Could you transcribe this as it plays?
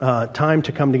time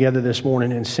to come together this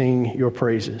morning and sing your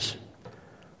praises.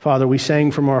 Father, we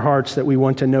sang from our hearts that we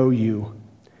want to know you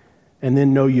and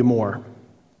then know you more.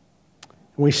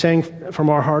 We sang from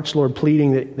our hearts, Lord,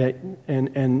 pleading that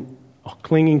and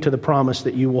clinging to the promise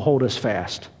that you will hold us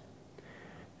fast.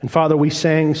 And Father, we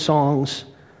sang songs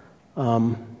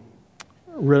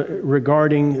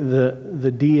regarding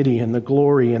the deity and the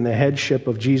glory and the headship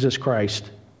of Jesus Christ.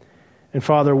 And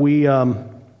Father, we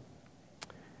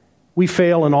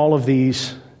fail in all of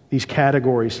these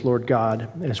categories, Lord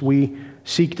God. As we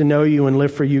seek to know you and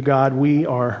live for you, God, we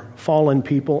are fallen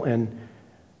people and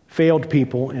failed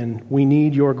people, and we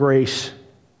need your grace,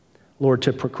 Lord,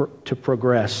 to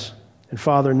progress. And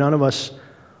Father, none of us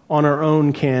on our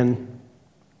own can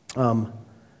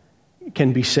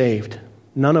be saved.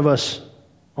 None of us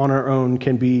on our own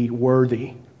can be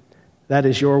worthy. That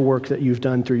is your work that you've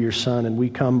done through your Son, and we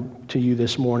come to you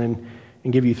this morning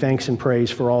and give you thanks and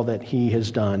praise for all that he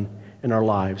has done in our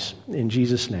lives. In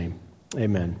Jesus' name,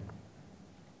 amen.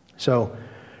 So,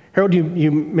 Harold,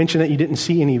 you mentioned that you didn't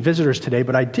see any visitors today,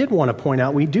 but I did want to point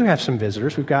out we do have some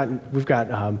visitors. We've got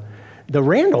the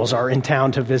Randalls are in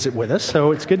town to visit with us,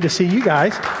 so it's good to see you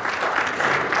guys.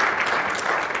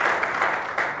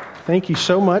 Thank you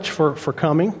so much for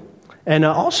coming. And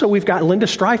also, we've got Linda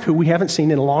Strife, who we haven't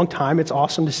seen in a long time. It's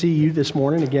awesome to see you this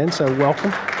morning again, so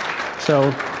welcome.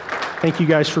 So, thank you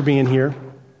guys for being here.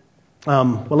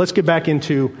 Well, let's get back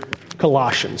into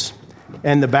Colossians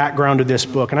and the background of this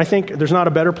book. And I think there's not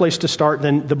a better place to start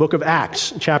than the book of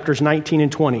Acts, chapters 19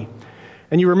 and 20.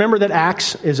 And you remember that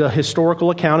Acts is a historical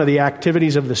account of the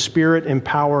activities of the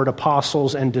Spirit-empowered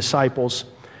apostles and disciples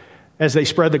as they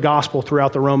spread the gospel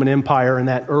throughout the Roman Empire in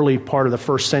that early part of the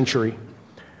first century.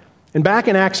 And back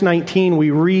in Acts 19,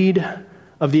 we read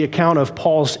of the account of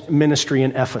Paul's ministry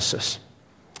in Ephesus.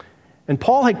 And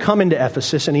Paul had come into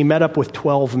Ephesus and he met up with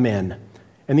 12 men.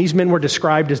 And these men were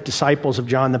described as disciples of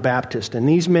John the Baptist. And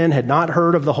these men had not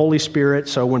heard of the Holy Spirit,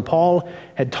 so when Paul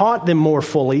had taught them more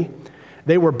fully,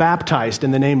 they were baptized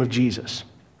in the name of Jesus.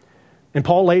 And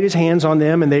Paul laid his hands on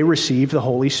them and they received the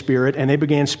Holy Spirit and they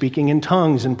began speaking in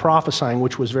tongues and prophesying,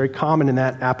 which was very common in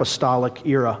that apostolic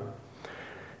era.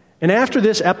 And after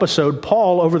this episode,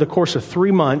 Paul, over the course of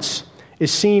 3 months,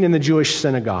 is seen in the Jewish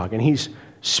synagogue. And he's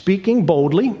speaking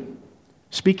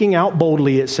out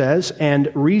boldly, it says,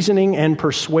 and reasoning and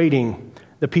persuading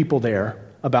the people there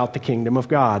about the kingdom of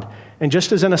God. And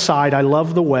just as an aside, I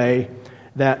love the way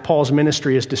that Paul's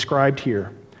ministry is described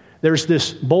here. There's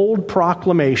this bold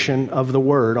proclamation of the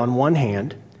word on one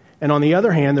hand, and on the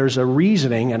other hand, there's a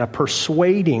reasoning and a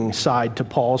persuading side to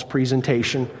Paul's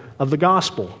presentation of the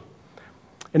gospel.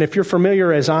 And if you're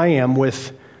familiar, as I am,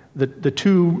 with the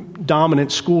two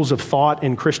dominant schools of thought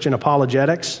in Christian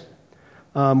apologetics,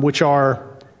 which are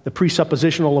the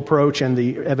presuppositional approach and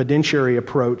the evidentiary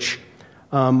approach,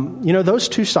 those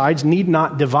two sides need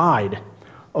not divide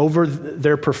over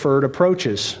their preferred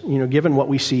approaches, given what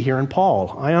we see here in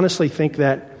Paul. I honestly think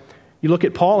that you look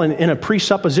at Paul, and in a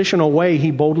presuppositional way,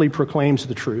 he boldly proclaims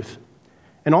the truth.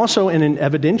 And also in an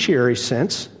evidentiary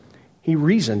sense, he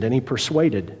reasoned and he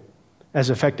persuaded as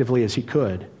effectively as he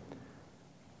could.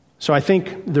 So I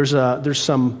think there's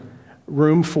some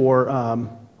room for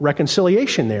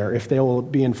reconciliation there if they'll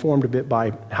be informed a bit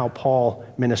by how Paul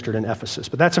ministered in Ephesus.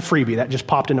 But that's a freebie. That just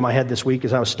popped into my head this week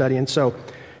as I was studying, so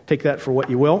take that for what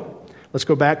you will. Let's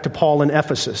go back to Paul in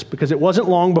Ephesus, because it wasn't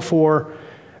long before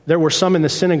there were some in the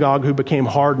synagogue who became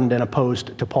hardened and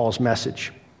opposed to Paul's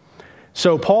message.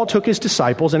 So Paul took his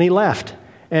disciples and he left.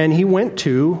 And he went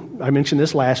to, I mentioned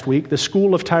this last week, the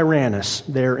school of Tyrannus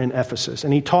there in Ephesus.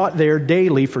 And he taught there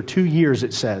daily for 2 years,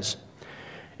 it says.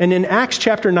 And in Acts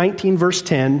chapter 19, verse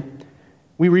 10,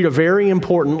 we read a very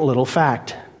important little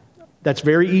fact that's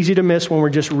very easy to miss when we're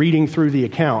just reading through the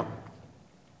account.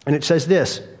 And it says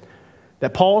this,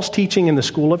 that Paul's teaching in the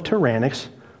school of Tyrannus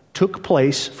took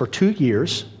place for 2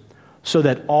 years, so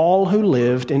that all who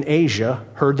lived in Asia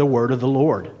heard the word of the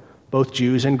Lord, both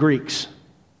Jews and Greeks.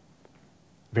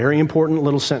 Very important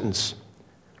little sentence.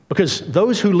 Because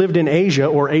those who lived in Asia,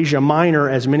 or Asia Minor,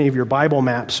 as many of your Bible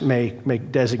maps may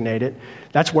designate it,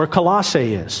 that's where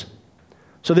Colossae is.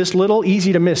 So this little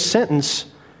easy-to-miss sentence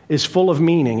is full of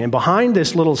meaning. And behind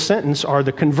this little sentence are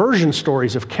the conversion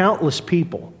stories of countless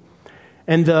people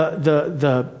and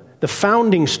the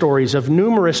founding stories of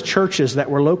numerous churches that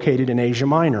were located in Asia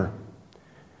Minor.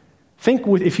 Think,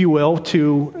 if you will,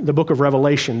 to the book of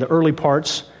Revelation, the early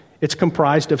parts. It's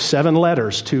comprised of 7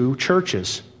 letters to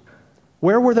churches.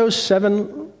 Where were those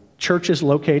 7 churches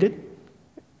located?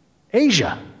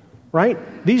 Asia,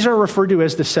 right? These are referred to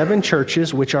as the 7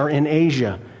 churches which are in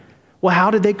Asia. Well, how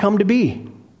did they come to be?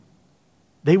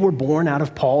 They were born out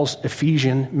of Paul's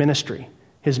Ephesian ministry,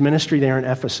 his ministry there in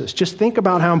Ephesus. Just think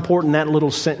about how important that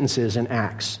little sentence is in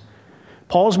Acts.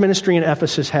 Paul's ministry in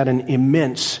Ephesus had an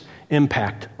immense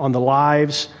impact on the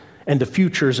lives and the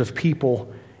futures of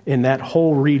people in that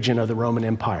whole region of the Roman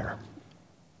Empire.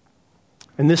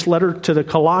 And this letter to the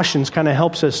Colossians kind of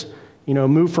helps us,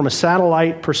 move from a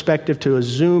satellite perspective to a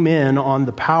zoom in on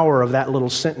the power of that little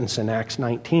sentence in Acts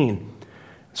 19.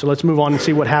 So let's move on and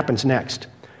see what happens next.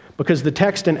 Because the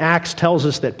text in Acts tells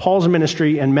us that Paul's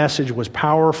ministry and message was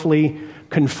powerfully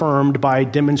confirmed by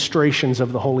demonstrations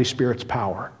of the Holy Spirit's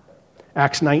power.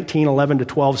 Acts 19,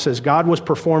 11-12 says, God was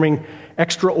performing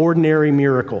extraordinary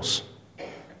miracles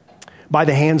by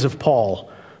the hands of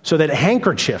Paul, so that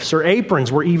handkerchiefs or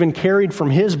aprons were even carried from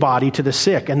his body to the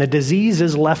sick, and the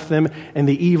diseases left them, and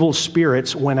the evil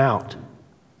spirits went out.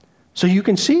 So you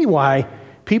can see why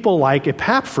people like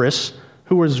Epaphras,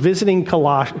 who was visiting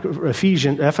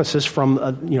Ephesus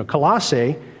from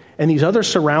Colossae and these other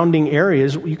surrounding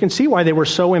areas, you can see why they were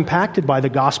so impacted by the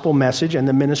gospel message and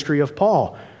the ministry of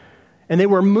Paul. And they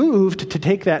were moved to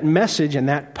take that message and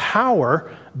that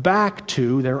power back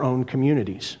to their own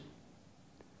communities.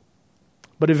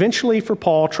 But eventually for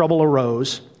Paul, trouble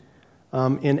arose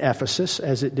in Ephesus,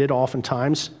 as it did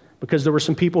oftentimes, because there were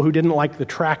some people who didn't like the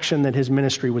traction that his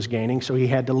ministry was gaining, so he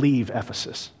had to leave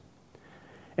Ephesus.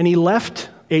 And he left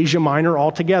Asia Minor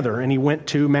altogether, and he went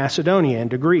to Macedonia and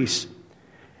to Greece.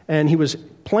 And he was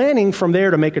planning from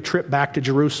there to make a trip back to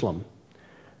Jerusalem.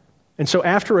 And so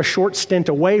after a short stint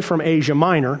away from Asia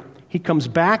Minor, he comes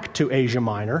back to Asia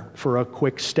Minor for a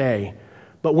quick stay.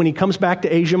 But when he comes back to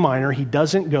Asia Minor, he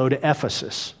doesn't go to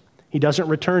Ephesus. He doesn't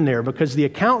return there because the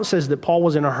account says that Paul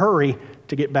was in a hurry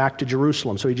to get back to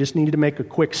Jerusalem. So he just needed to make a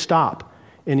quick stop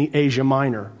in Asia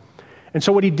Minor. And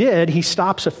so what he did, he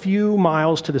stops a few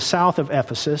miles to the south of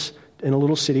Ephesus in a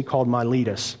little city called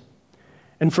Miletus.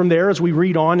 And from there, as we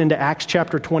read on into Acts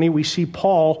chapter 20, we see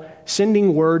Paul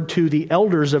sending word to the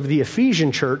elders of the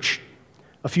Ephesian church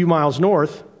a few miles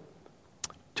north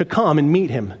to come and meet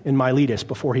him in Miletus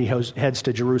before he heads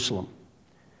to Jerusalem.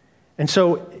 And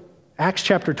so Acts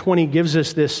chapter 20 gives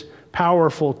us this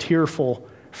powerful, tearful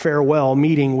farewell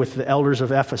meeting with the elders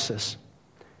of Ephesus.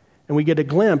 And we get a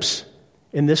glimpse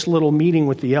in this little meeting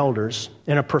with the elders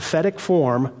in a prophetic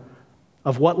form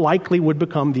of what likely would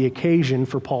become the occasion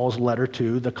for Paul's letter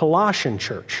to the Colossian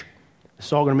church.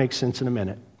 It's all going to make sense in a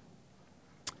minute.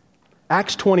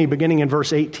 Acts 20, beginning in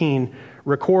verse 18,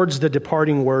 records the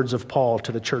departing words of Paul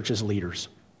to the church's leaders.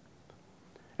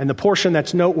 And the portion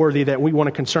that's noteworthy that we want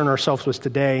to concern ourselves with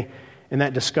today in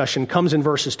that discussion comes in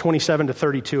verses 27 to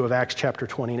 32 of Acts chapter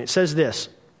 20. And it says this,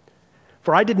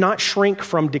 "For I did not shrink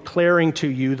from declaring to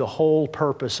you the whole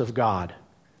purpose of God.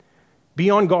 Be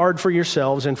on guard for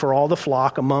yourselves and for all the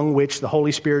flock among which the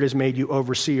Holy Spirit has made you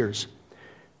overseers,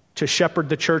 to shepherd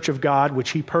the church of God which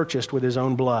he purchased with his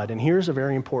own blood." And here's a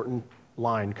very important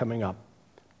line coming up.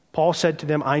 Paul said to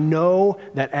them, "I know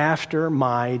that after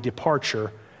my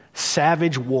departure,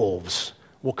 savage wolves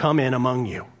will come in among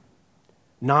you,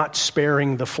 not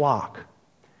sparing the flock.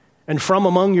 And from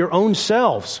among your own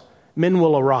selves men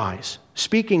will arise,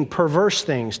 speaking perverse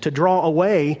things to draw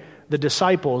away the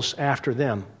disciples after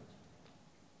them.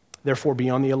 Therefore be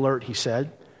on the alert," he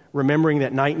said, "remembering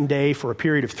that night and day for a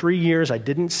period of 3 years I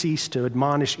didn't cease to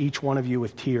admonish each one of you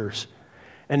with tears.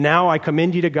 And now I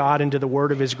commend you to God and to the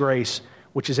word of his grace,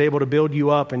 which is able to build you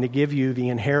up and to give you the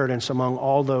inheritance among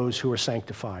all those who are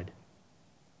sanctified."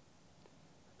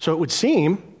 So it would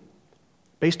seem,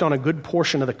 based on a good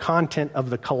portion of the content of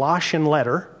the Colossian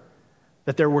letter,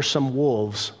 that there were some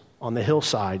wolves on the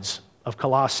hillsides of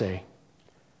Colossae,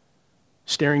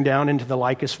 staring down into the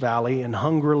Lycus Valley and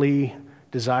hungrily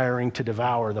desiring to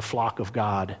devour the flock of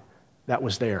God that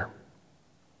was there.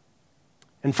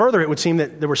 And further, it would seem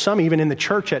that there were some even in the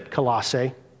church at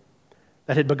Colossae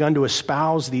that had begun to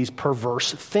espouse these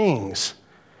perverse things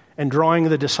and drawing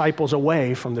the disciples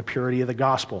away from the purity of the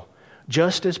gospel,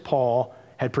 just as Paul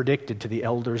had predicted to the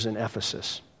elders in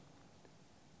Ephesus.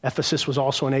 Ephesus was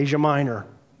also in Asia Minor.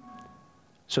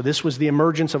 So this was the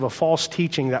emergence of a false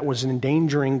teaching that was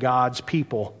endangering God's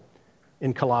people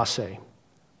in Colossae.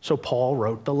 So Paul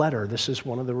wrote the letter. This is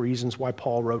one of the reasons why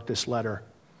Paul wrote this letter,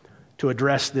 to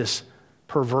address this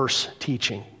perverse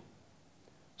teaching.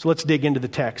 So let's dig into the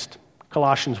text.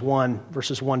 Colossians 1,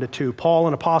 verses 1 to 2. "Paul,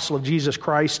 an apostle of Jesus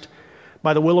Christ,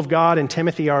 by the will of God, and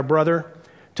Timothy, our brother,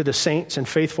 to the saints and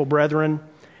faithful brethren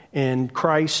in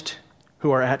Christ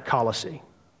who are at Colossae.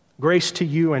 Grace to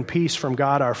you and peace from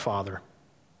God our Father."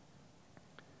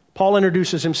 Paul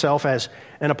introduces himself as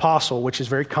an apostle, which is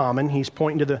very common. He's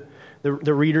pointing to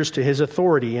the readers to his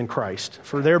authority in Christ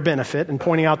for their benefit and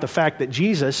pointing out the fact that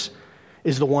Jesus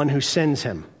is the one who sends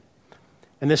him.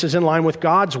 And this is in line with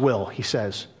God's will, he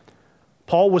says.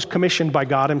 Paul was commissioned by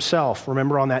God himself,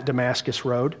 remember, on that Damascus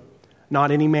road.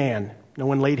 Not any man. No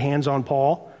one laid hands on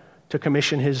Paul to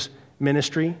commission his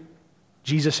ministry.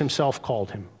 Jesus himself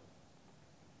called him.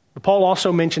 But Paul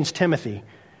also mentions Timothy,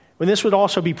 and this would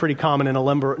also be pretty common in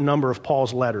a number of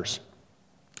Paul's letters.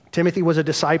 Timothy was a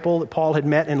disciple that Paul had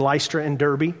met in Lystra and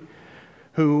Derbe,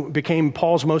 who became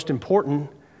Paul's most important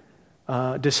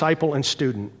disciple and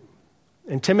student.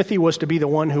 And Timothy was to be the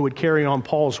one who would carry on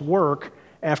Paul's work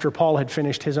after Paul had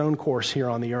finished his own course here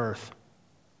on the earth.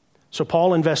 So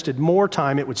Paul invested more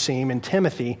time, it would seem, in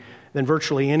Timothy than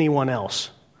virtually anyone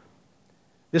else.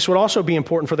 This would also be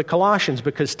important for the Colossians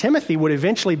because Timothy would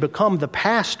eventually become the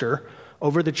pastor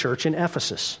over the church in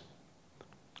Ephesus,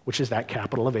 which is that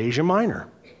capital of Asia Minor.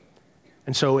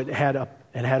 And so it had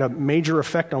a major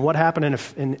effect on what happened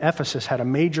in Ephesus, had a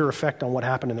major effect on what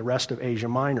happened in the rest of Asia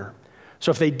Minor.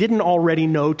 So if they didn't already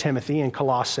know Timothy in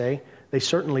Colossae, they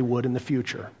certainly would in the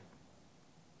future.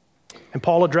 And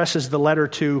Paul addresses the letter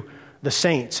to the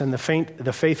saints and the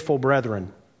faithful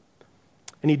brethren.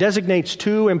 And he designates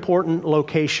two important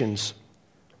locations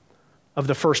of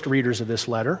the first readers of this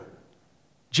letter.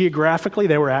 Geographically,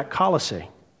 they were at Colossae.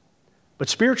 But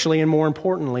spiritually, and more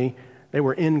importantly, they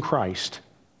were in Christ.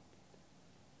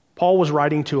 Paul was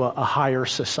writing to a higher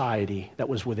society that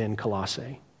was within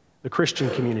Colossae, the Christian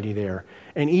community there.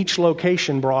 And each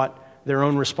location brought their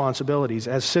own responsibilities.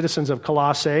 As citizens of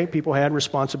Colossae, people had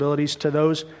responsibilities to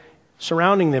those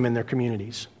surrounding them in their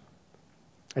communities.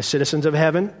 As citizens of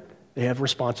heaven, they have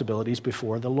responsibilities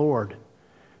before the Lord.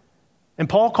 And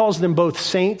Paul calls them both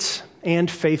saints and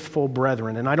faithful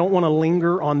brethren. And I don't want to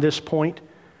linger on this point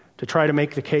to try to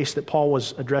make the case that Paul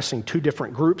was addressing two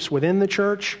different groups within the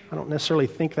church. I don't necessarily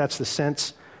think that's the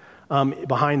sense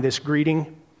behind this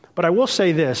greeting. But I will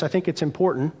say this, I think it's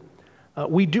important.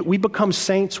 We become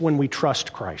saints when we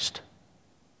trust Christ.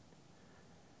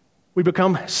 We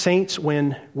become saints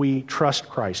when we trust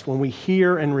Christ. When we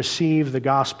hear and receive the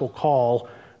gospel call,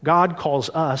 God calls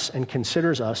us and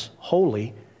considers us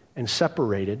holy and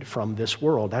separated from this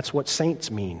world. That's what saints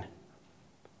mean.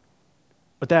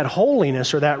 But that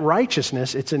holiness or that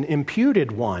righteousness, it's an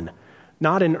imputed one,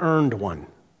 not an earned one.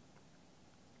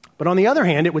 But on the other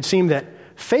hand, it would seem that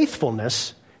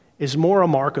faithfulness is more a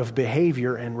mark of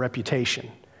behavior and reputation,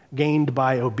 gained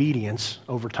by obedience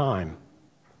over time.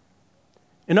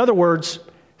 In other words,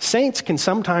 saints can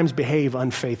sometimes behave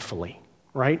unfaithfully,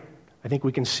 right? I think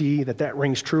we can see that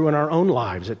rings true in our own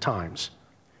lives at times.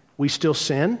 We still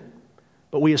sin,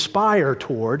 but we aspire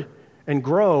toward and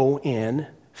grow in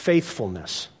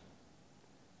faithfulness.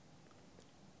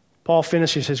 Paul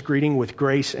finishes his greeting with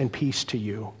grace and peace to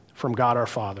you from God our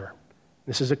Father.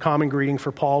 This is a common greeting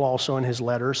for Paul also in his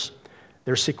letters.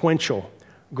 They're sequential.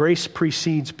 Grace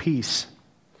precedes peace,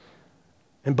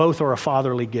 and both are a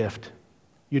fatherly gift.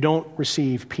 You don't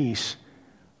receive peace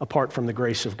apart from the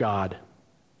grace of God.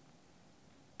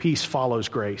 Peace follows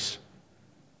grace.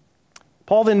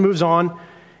 Paul then moves on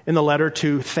in the letter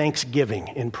to thanksgiving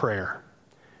in prayer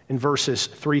in verses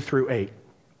 3 through 8.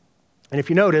 And if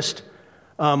you noticed,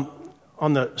 on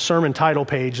the sermon title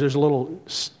page, there's a little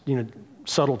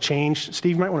subtle change.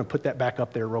 Steve, you might want to put that back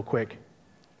up there real quick.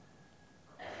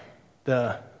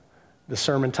 The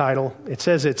sermon title. It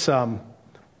says it's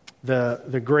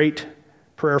the great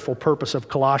prayerful purpose of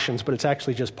Colossians, but it's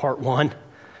actually just part 1.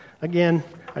 Again,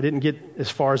 I didn't get as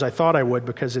far as I thought I would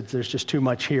because there's just too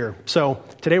much here. So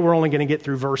today we're only going to get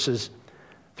through verses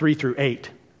 3 through 8.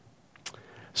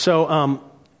 So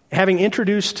having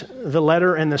introduced the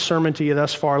letter and the sermon to you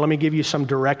thus far, let me give you some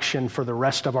direction for the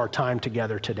rest of our time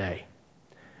together today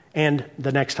and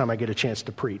the next time I get a chance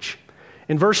to preach.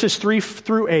 In verses 3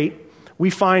 through 8, we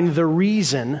find the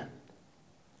reason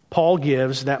Paul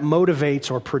gives that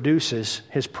motivates or produces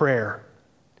his prayer.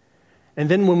 And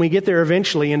then when we get there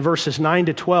eventually in verses 9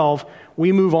 to 12,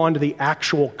 we move on to the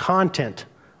actual content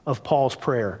of Paul's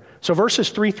prayer. So verses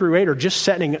 3 through 8 are just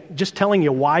telling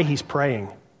you why he's praying,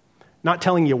 not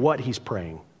telling you what he's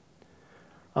praying.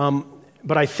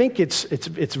 But I think it's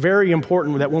very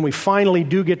important that when we finally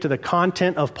do get to the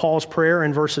content of Paul's prayer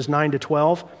in verses 9 to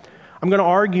 12, I'm going to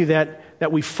argue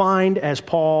that we find as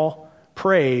Paul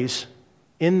prays,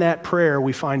 in that prayer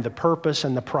we find the purpose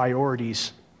and the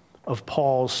priorities of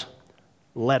Paul's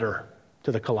letter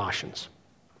to the Colossians.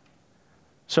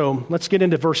 So let's get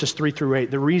into verses 3 through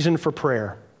 8, the reason for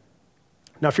prayer.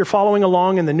 Now, if you're following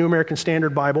along in the New American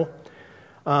Standard Bible,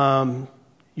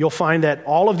 you'll find that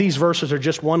all of these verses are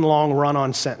just one long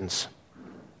run-on sentence.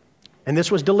 And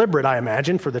this was deliberate, I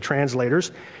imagine, for the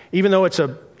translators. Even though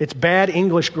it's bad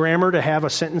English grammar to have a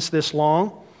sentence this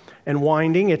long, and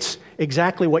winding. It's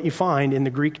exactly what you find in the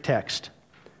Greek text.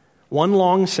 One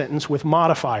long sentence with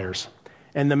modifiers,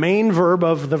 and the main verb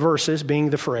of the verses being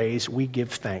the phrase, "we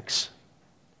give thanks."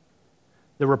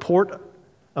 The report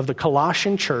of the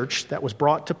Colossian church that was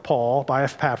brought to Paul by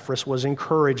Epaphras was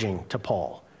encouraging to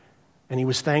Paul, and he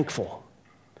was thankful.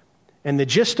 And the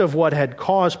gist of what had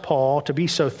caused Paul to be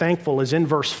so thankful is in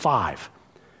verse 5,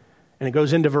 and it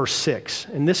goes into verse 6.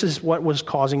 And this is what was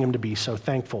causing him to be so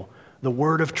thankful: the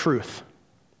word of truth,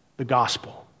 the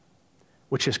gospel,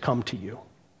 which has come to you.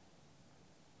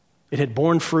 It had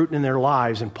borne fruit in their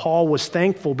lives, and Paul was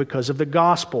thankful because of the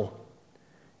gospel.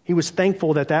 He was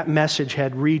thankful that that message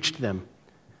had reached them.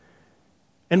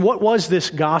 And what was this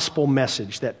gospel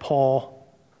message that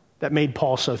made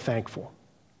Paul so thankful?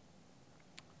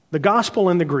 The gospel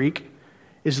in the Greek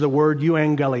is the word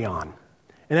euangelion.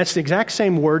 And that's the exact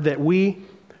same word that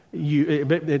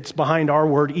it's behind our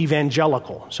word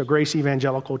evangelical. So Grace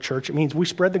Evangelical Church, it means we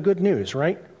spread the good news,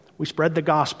 right? We spread the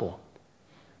gospel.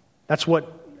 That's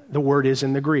what the word is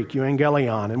in the Greek,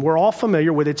 euangelion. And we're all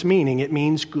familiar with its meaning. It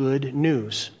means good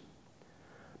news.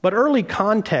 But early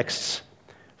contexts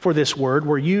for this word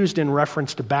were used in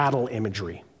reference to battle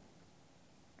imagery.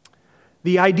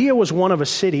 The idea was one of a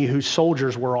city whose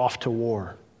soldiers were off to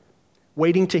war,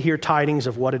 waiting to hear tidings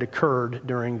of what had occurred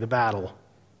during the battle.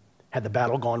 Had the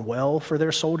battle gone well for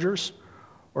their soldiers,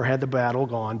 or had the battle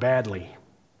gone badly?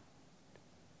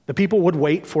 The people would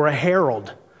wait for a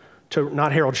herald,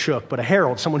 not Harold Shook, but a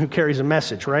herald, someone who carries a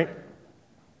message, right?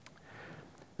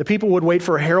 The people would wait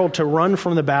for a herald to run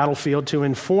from the battlefield to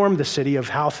inform the city of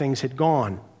how things had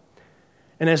gone.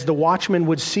 And as the watchman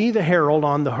would see the herald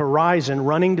on the horizon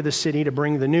running to the city to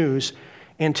bring the news,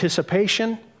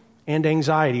 anticipation and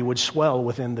anxiety would swell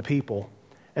within the people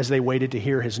as they waited to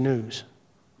hear his news.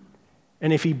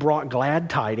 And if he brought glad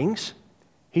tidings,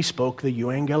 he spoke the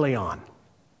euangelion,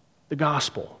 the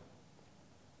gospel,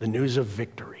 the news of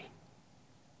victory.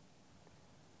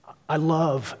 I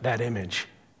love that image.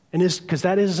 And because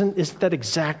isn't that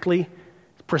exactly,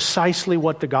 precisely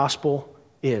what the gospel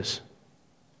is?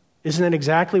 Isn't that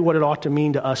exactly what it ought to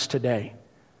mean to us today?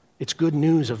 It's good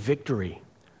news of victory.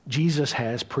 Jesus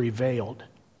has prevailed.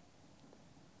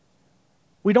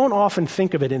 We don't often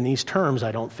think of it in these terms,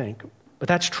 I don't think. But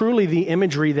that's truly the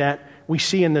imagery that we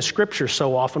see in the Scripture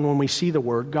so often when we see the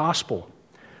word gospel.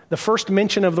 The first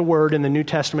mention of the word in the New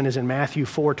Testament is in Matthew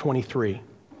 4:23.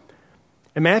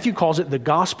 And Matthew calls it the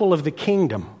gospel of the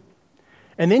kingdom.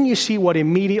 And then you see what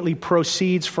immediately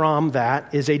proceeds from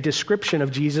that is a description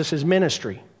of Jesus'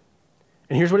 ministry.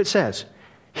 And here's what it says: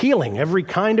 healing every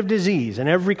kind of disease and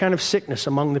every kind of sickness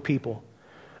among the people.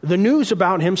 The news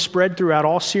about him spread throughout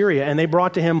all Syria, and they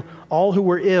brought to him all who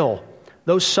were ill,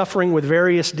 those suffering with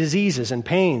various diseases and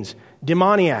pains,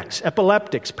 demoniacs,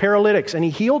 epileptics, paralytics, and he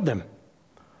healed them.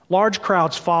 Large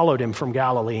crowds followed him from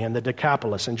Galilee and the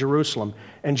Decapolis and Jerusalem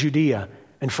and Judea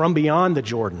and from beyond the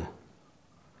Jordan.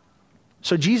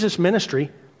 So Jesus'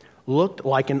 ministry looked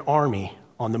like an army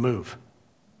on the move,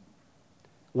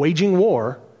 waging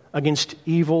war against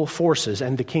evil forces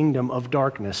and the kingdom of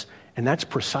darkness. And that's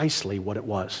precisely what it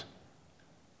was.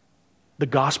 The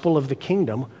gospel of the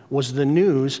kingdom was the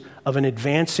news of an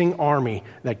advancing army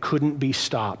that couldn't be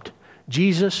stopped.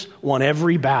 Jesus won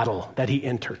every battle that he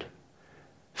entered.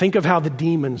 Think of how the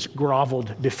demons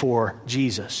groveled before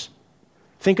Jesus.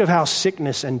 Think of how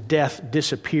sickness and death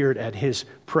disappeared at his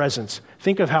presence.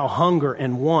 Think of how hunger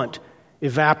and want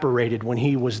evaporated when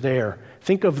he was there.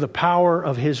 Think of the power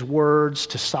of his words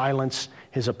to silence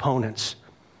his opponents.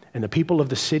 And the people of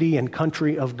the city and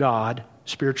country of God,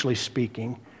 spiritually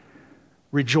speaking,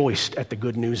 rejoiced at the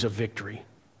good news of victory.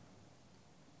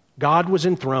 God was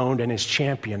enthroned and his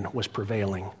champion was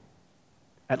prevailing.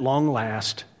 At long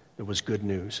last, it was good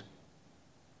news.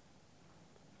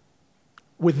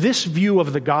 With this view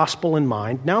of the gospel in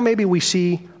mind, now maybe we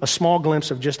see a small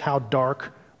glimpse of just how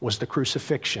dark was the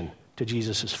crucifixion to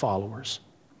Jesus' followers.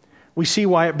 We see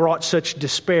why it brought such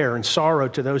despair and sorrow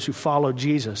to those who followed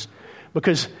Jesus,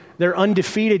 because their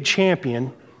undefeated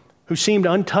champion, who seemed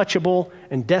untouchable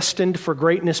and destined for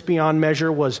greatness beyond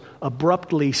measure, was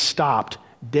abruptly stopped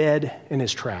dead in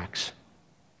his tracks.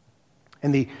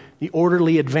 And the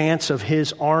orderly advance of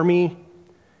his army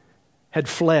had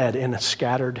fled in a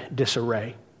scattered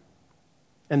disarray.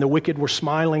 And the wicked were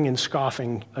smiling and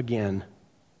scoffing again.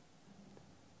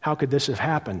 How could this have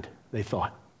happened, they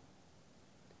thought.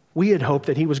 We had hoped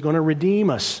that he was going to redeem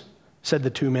us, said the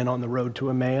two men on the road to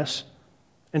Emmaus,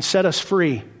 and set us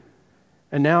free.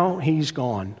 And now he's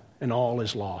gone and all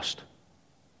is lost.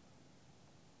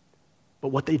 But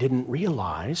what they didn't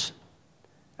realize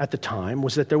at the time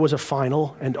was that there was a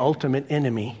final and ultimate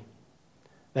enemy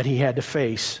that he had to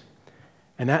face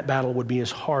and that battle would be his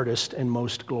hardest and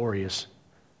most glorious.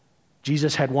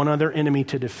 Jesus had one other enemy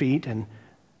to defeat, and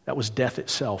that was death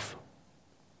itself.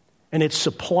 And its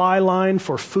supply line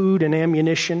for food and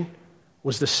ammunition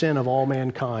was the sin of all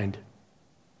mankind.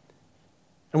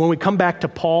 And when we come back to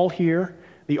Paul here,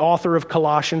 the author of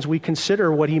Colossians, we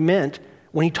consider what he meant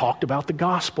when he talked about the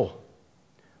gospel.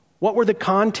 What were the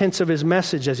contents of his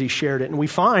message as he shared it? And we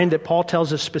find that Paul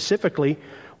tells us specifically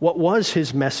what was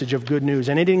his message of good news.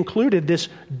 And it included this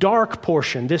dark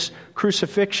portion, this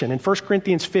crucifixion. In 1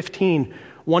 Corinthians 15,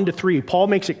 1-3, Paul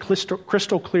makes it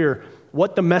crystal clear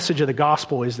what the message of the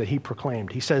gospel is that he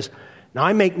proclaimed. He says, "Now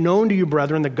I make known to you,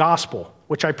 brethren, the gospel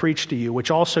which I preached to you, which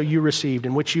also you received,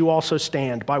 in which you also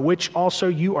stand, by which also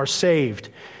you are saved,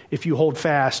 if you hold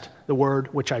fast the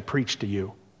word which I preached to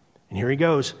you." And here he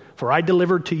goes, "For I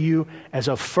delivered to you as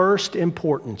of first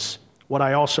importance what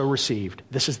I also received."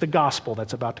 This is the gospel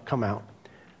that's about to come out,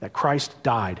 that Christ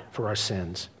died for our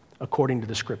sins, according to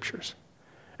the Scriptures,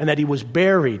 and that he was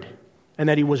buried, and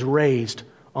that he was raised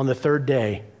on the third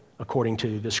day, according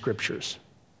to the Scriptures.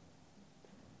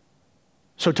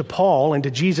 So to Paul and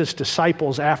to Jesus'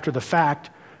 disciples after the fact,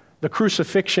 the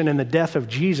crucifixion and the death of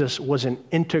Jesus was an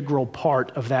integral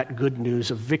part of that good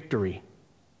news of victory.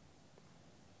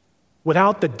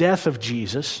 Without the death of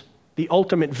Jesus, the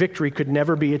ultimate victory could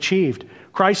never be achieved.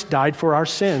 Christ died for our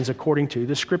sins according to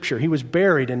the Scripture. He was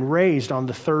buried and raised on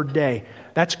the third day.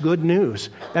 That's good news.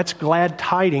 That's glad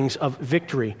tidings of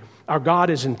victory. Our God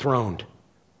is enthroned,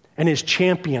 and his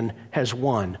champion has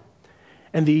won.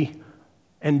 And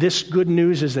this good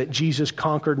news is that Jesus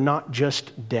conquered not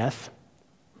just death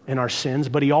and our sins,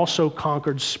 but he also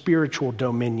conquered spiritual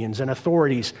dominions and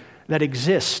authorities that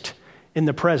exist in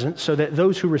the present, so that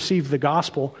those who receive the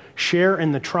gospel share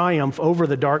in the triumph over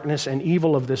the darkness and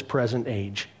evil of this present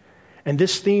age. And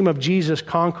this theme of Jesus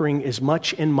conquering is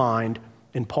much in mind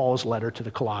in Paul's letter to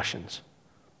the Colossians.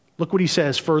 Look what he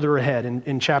says further ahead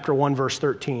in chapter 1, verse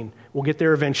 13. We'll get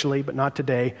there eventually, but not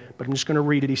today, but I'm just going to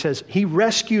read it. He says, "He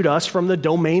rescued us from the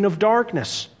domain of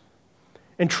darkness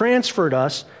and transferred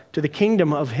us to the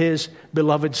kingdom of his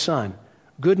beloved Son."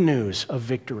 Good news of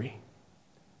victory,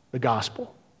 the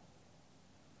gospel.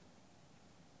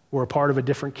 We're a part of a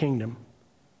different kingdom.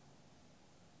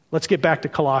 Let's get back to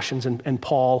Colossians and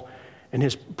Paul and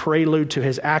his prelude to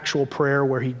his actual prayer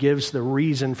where he gives the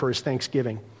reason for his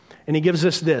thanksgiving. And he gives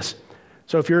us this.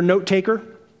 So if you're a note taker,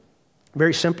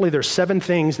 very simply, there's 7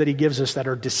 things that he gives us that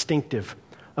are distinctive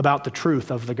about the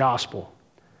truth of the gospel.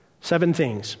 7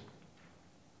 things.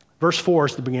 Verse 4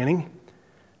 is the beginning.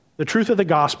 The truth of the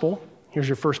gospel, here's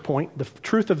your first point, the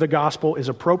truth of the gospel is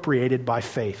appropriated by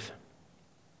faith.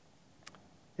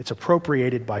 It's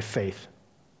appropriated by faith.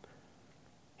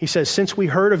 He says, "Since we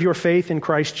heard of your faith in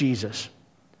Christ Jesus,"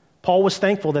 Paul was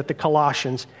thankful that the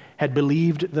Colossians had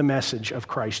believed the message of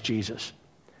Christ Jesus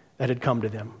that had come to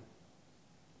them.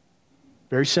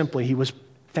 Very simply, he was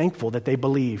thankful that they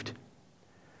believed.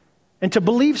 And to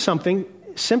believe something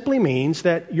simply means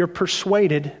that you're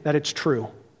persuaded that it's true.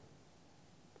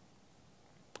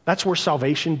 That's where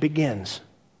salvation begins.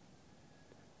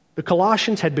 The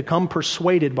Colossians had become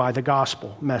persuaded by the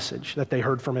gospel message that they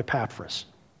heard from Epaphras.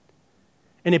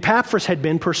 And Epaphras had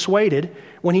been persuaded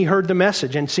when he heard the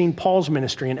message and seen Paul's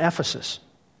ministry in Ephesus.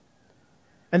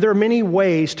 And there are many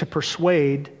ways to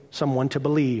persuade someone to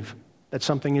believe that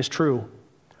something is true.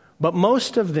 But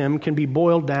most of them can be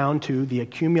boiled down to the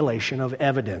accumulation of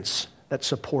evidence that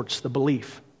supports the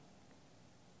belief.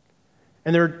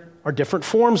 And there are different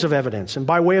forms of evidence. And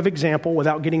by way of example,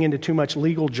 without getting into too much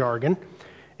legal jargon,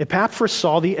 Epaphras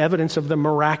saw the evidence of the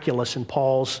miraculous in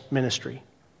Paul's ministry.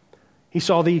 He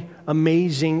saw the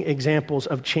amazing examples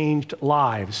of changed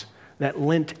lives that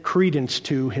lent credence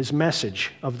to his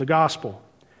message of the gospel.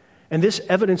 And this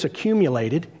evidence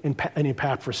accumulated in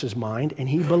Epaphras' mind, and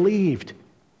he believed.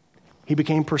 He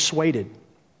became persuaded.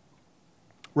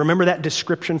 Remember that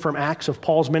description from Acts of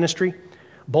Paul's ministry?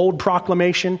 Bold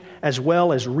proclamation as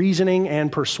well as reasoning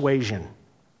and persuasion.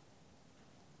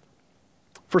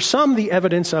 For some, the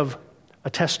evidence of a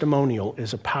testimonial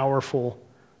is a powerful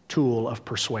tool of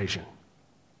persuasion.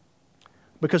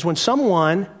 Because when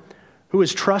someone who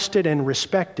is trusted and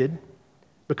respected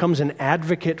becomes an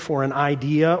advocate for an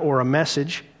idea or a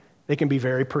message, they can be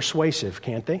very persuasive,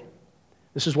 can't they?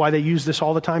 This is why they use this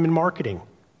all the time in marketing,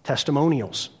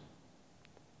 testimonials.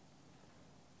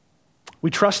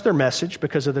 We trust their message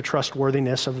because of the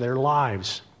trustworthiness of their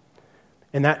lives.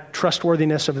 And that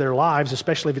trustworthiness of their lives,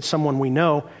 especially if it's someone we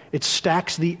know, it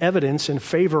stacks the evidence in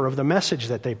favor of the message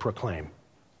that they proclaim.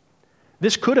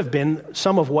 This could have been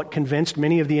some of what convinced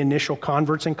many of the initial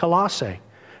converts in Colossae.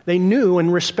 They knew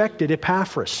and respected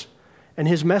Epaphras, and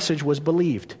his message was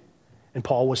believed. And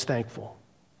Paul was thankful.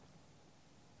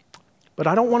 But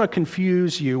I don't want to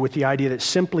confuse you with the idea that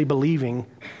simply believing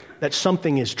that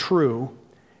something is true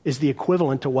is the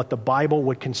equivalent to what the Bible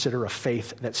would consider a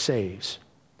faith that saves.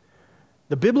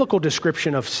 The biblical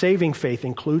description of saving faith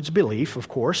includes belief, of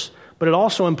course, but it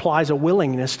also implies a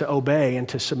willingness to obey and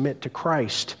to submit to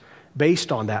Christ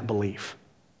based on that belief.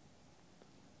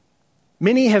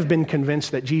 Many have been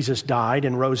convinced that Jesus died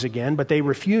and rose again, but they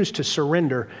refuse to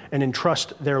surrender and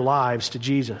entrust their lives to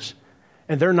Jesus.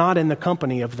 And they're not in the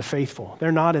company of the faithful.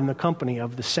 They're not in the company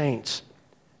of the saints.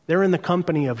 They're in the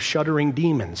company of shuddering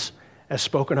demons, as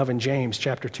spoken of in James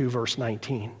chapter 2, verse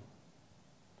 19.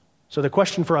 So the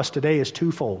question for us today is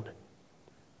twofold.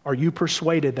 Are you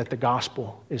persuaded that the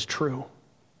gospel is true?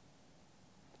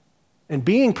 And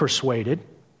being persuaded,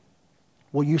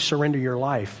 will you surrender your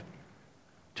life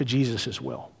to Jesus'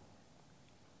 will?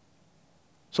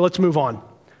 So let's move on,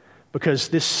 because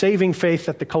this saving faith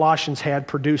that the Colossians had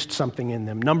produced something in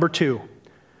them. Number 2,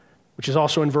 which is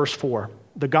also in verse 4,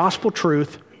 the gospel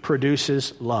truth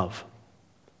produces love.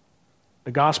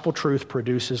 The gospel truth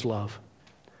produces love.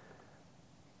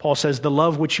 Paul says, the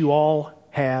love which you all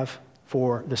have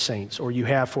for the saints, or you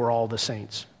have for all the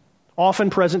saints. Often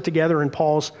present together in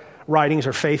Paul's writings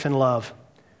are faith and love.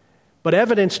 But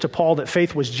evidence to Paul that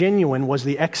faith was genuine was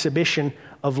the exhibition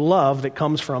of love that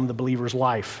comes from the believer's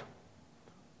life.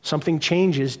 Something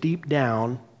changes deep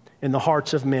down in the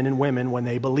hearts of men and women when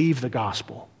they believe the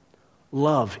gospel.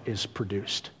 Love is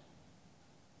produced.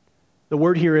 The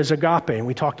word here is agape, and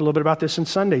we talked a little bit about this in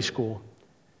Sunday school.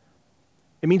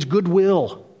 It means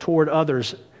goodwill toward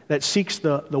others that seeks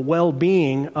the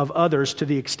well-being of others to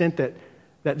the extent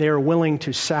that they are willing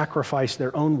to sacrifice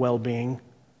their own well-being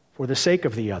for the sake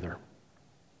of the other.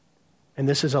 And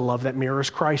this is a love that mirrors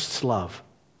Christ's love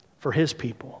for his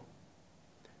people.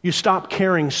 You stop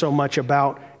caring so much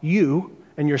about you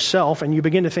and yourself, and you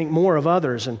begin to think more of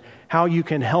others and how you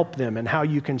can help them and how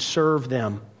you can serve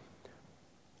them.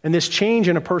 And this change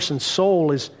in a person's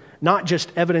soul is not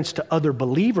just evidence to other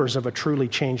believers of a truly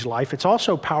changed life, it's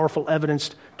also powerful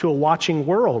evidence to a watching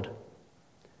world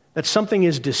that something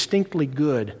is distinctly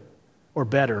good or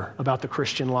better about the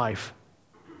Christian life.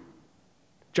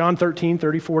 John 13,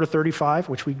 34 to 35,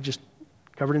 which we just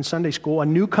covered in Sunday school, a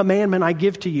new commandment I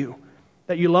give to you,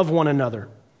 that you love one another,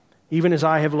 even as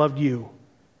I have loved you,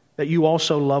 that you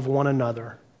also love one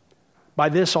another. By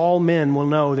this all men will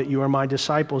know that you are my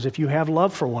disciples if you have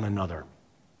love for one another.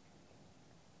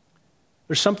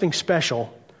 There's something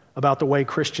special about the way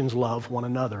Christians love one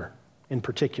another in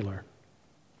particular.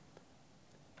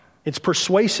 It's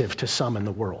persuasive to some in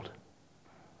the world.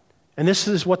 And this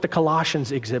is what the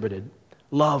Colossians exhibited.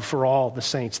 Love for all the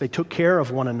saints. They took care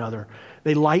of one another.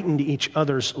 They lightened each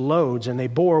other's loads, and they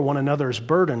bore one another's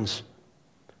burdens.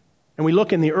 And we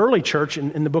look in the early church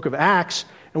in the book of Acts,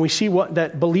 and we see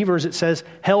that believers, it says,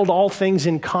 held all things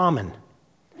in common.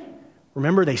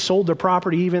 Remember, they sold their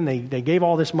property even. They gave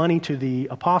all this money to the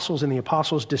apostles, and the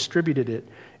apostles distributed it.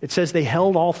 It says they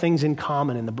held all things in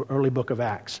common in the early book of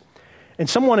Acts. And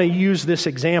some want to use this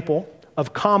example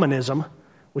of commonism,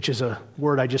 which is a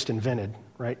word I just invented,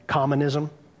 right? Commonism.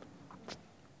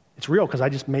 It's real because I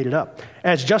just made it up.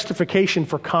 As justification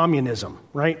for communism,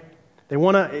 right? They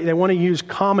want to use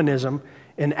commonism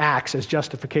in Acts as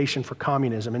justification for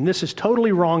communism. And this is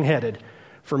totally wrong-headed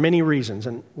for many reasons,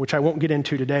 and which I won't get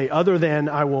into today, other than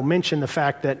I will mention the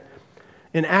fact that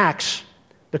in Acts,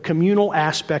 the communal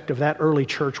aspect of that early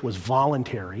church was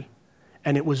voluntary,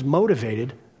 and it was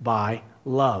motivated by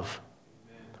love.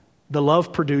 The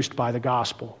love produced by the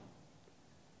gospel.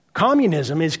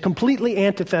 Communism is completely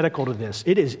antithetical to this.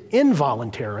 It is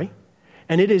involuntary,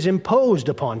 and it is imposed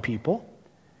upon people,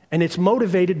 and it's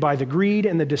motivated by the greed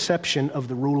and the deception of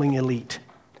the ruling elite.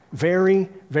 Very,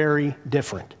 very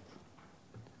different.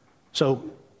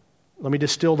 So let me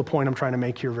distill the point I'm trying to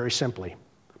make here very simply.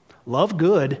 Love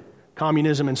good,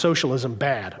 communism and socialism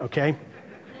bad, okay?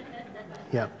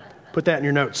 Yeah, put that in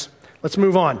your notes. Let's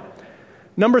move on.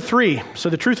 Number 3, so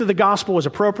the truth of the gospel is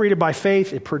appropriated by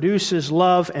faith. It produces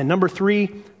love. And number 3,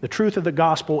 the truth of the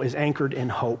gospel is anchored in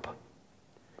hope.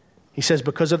 He says,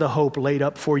 because of the hope laid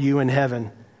up for you in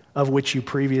heaven, of which you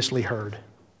previously heard.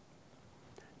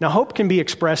 Now, hope can be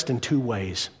expressed in 2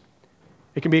 ways.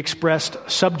 It can be expressed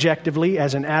subjectively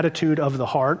as an attitude of the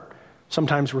heart,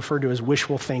 sometimes referred to as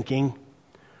wishful thinking,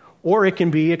 or it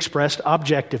can be expressed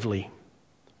objectively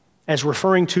as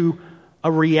referring to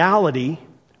a reality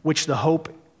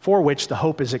for which the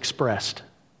hope is expressed.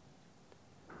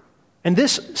 And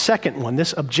this second one,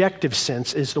 this objective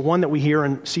sense, is the one that we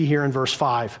see here in verse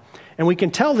 5. And we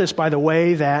can tell this by the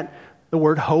way that the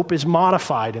word hope is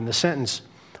modified in the sentence.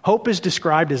 Hope is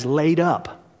described as laid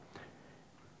up.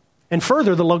 And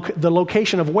further, the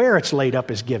location of where it's laid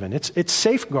up is given. It's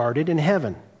safeguarded in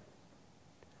heaven.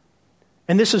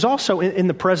 And this is also in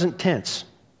the present tense.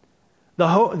 The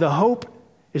hope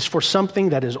is for something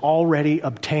that is already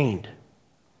obtained.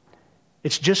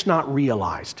 It's just not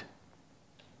realized.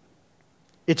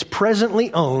 It's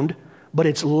presently owned, but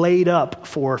it's laid up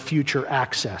for future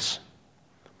access.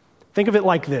 Think of it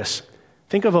like this.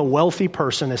 Think of a wealthy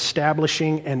person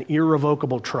establishing an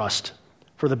irrevocable trust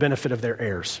for the benefit of their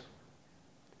heirs.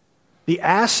 The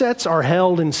assets are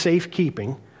held in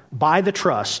safekeeping by the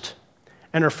trust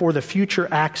and are for the future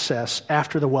access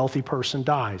after the wealthy person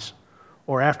dies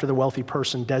or after the wealthy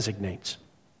person designates.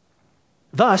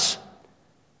 Thus,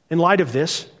 in light of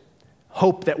this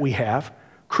hope that we have,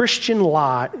 Christian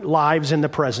lives in the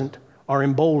present are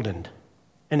emboldened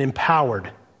and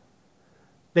empowered.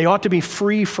 They ought to be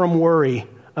free from worry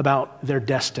about their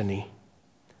destiny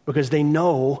because they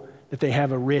know that they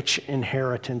have a rich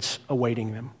inheritance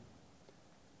awaiting them.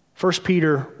 1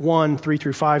 Peter 1,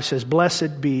 3-5 says,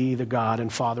 "Blessed be the God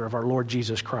and Father of our Lord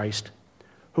Jesus Christ,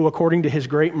 who according to his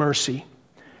great mercy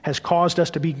has caused us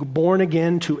to be born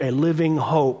again to a living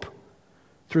hope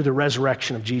through the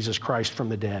resurrection of Jesus Christ from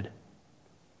the dead,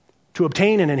 to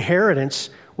obtain an inheritance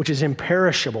which is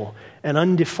imperishable and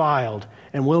undefiled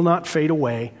and will not fade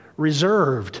away,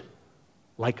 reserved,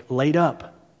 like laid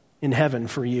up in heaven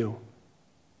for you."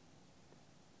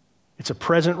 It's a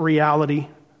present reality,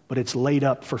 but it's laid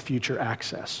up for future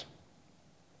access.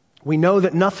 We know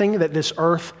that nothing that this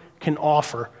earth can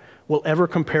offer will ever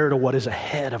compare to what is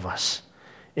ahead of us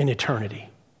in eternity.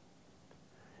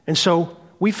 And so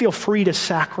we feel free to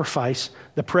sacrifice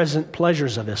the present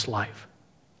pleasures of this life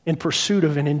in pursuit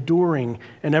of an enduring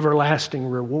and everlasting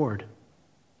reward.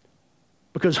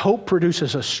 Because hope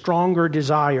produces a stronger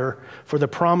desire for the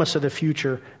promise of the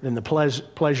future than the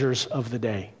pleasures of the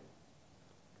day.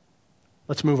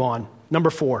 Let's move on. Number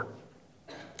 4,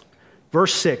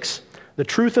 verse 6. The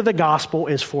truth of the gospel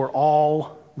is for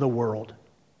all the world.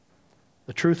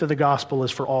 The truth of the gospel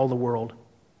is for all the world.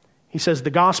 He says,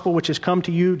 the gospel which has come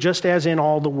to you just as in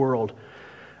all the world.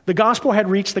 The gospel had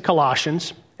reached the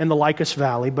Colossians and the Lycus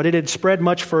Valley, but it had spread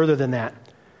much further than that.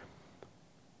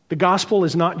 The gospel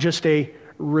is not just a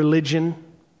religion,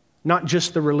 not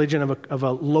just the religion of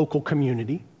a local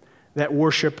community that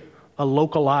worship a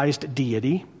localized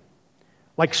deity,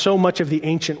 like so much of the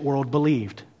ancient world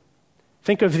believed.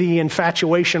 Think of the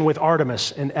infatuation with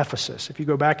Artemis in Ephesus. If you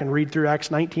go back and read through Acts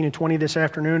 19 and 20 this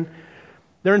afternoon,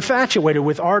 they're infatuated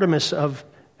with Artemis of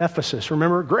Ephesus.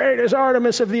 Remember, great is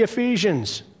Artemis of the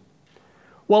Ephesians.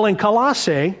 Well, in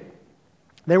Colossae,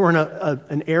 they were in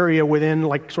an area within,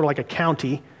 sort of like a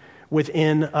county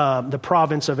within the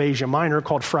province of Asia Minor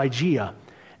called Phrygia.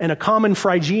 And a common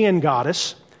Phrygian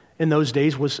goddess in those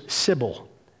days was Sybil.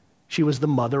 She was the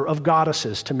mother of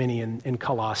goddesses to many in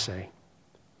Colossae.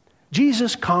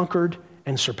 Jesus conquered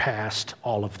and surpassed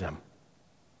all of them.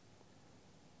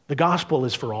 The gospel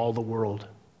is for all the world.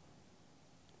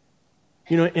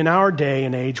 You know, in our day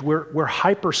and age, we're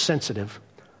hypersensitive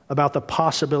about the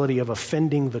possibility of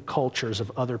offending the cultures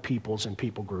of other peoples and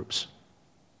people groups.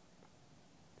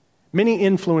 Many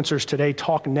influencers today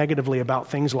talk negatively about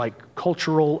things like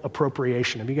cultural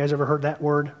appropriation. Have you guys ever heard that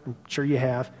word? I'm sure you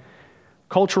have.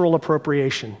 Cultural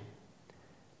appropriation.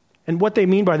 And what they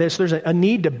mean by this, there's a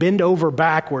need to bend over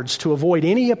backwards to avoid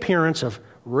any appearance of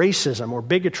racism or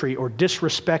bigotry or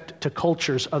disrespect to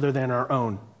cultures other than our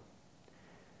own.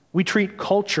 We treat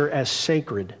culture as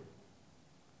sacred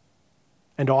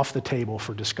and off the table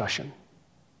for discussion.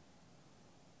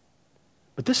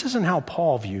 But this isn't how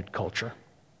Paul viewed culture.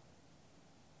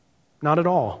 Not at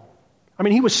all. I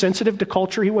mean, he was sensitive to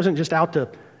culture. He wasn't just out to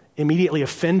immediately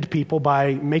offend people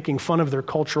by making fun of their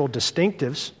cultural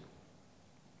distinctives.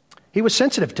 He was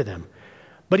sensitive to them.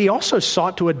 But he also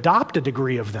sought to adopt a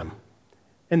degree of them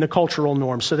in the cultural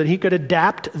norms so that he could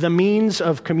adapt the means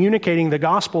of communicating the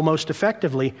gospel most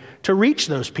effectively to reach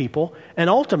those people and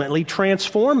ultimately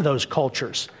transform those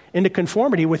cultures into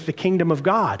conformity with the kingdom of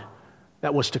God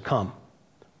that was to come.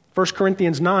 1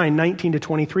 Corinthians 9,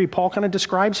 19-23, Paul kind of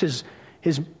describes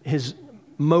his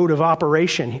mode of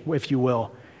operation, if you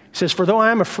will. He says, "For though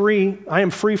I am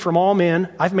free from all men,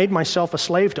 I've made myself a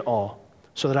slave to all,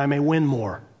 so that I may win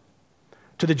more.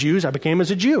 To the Jews I became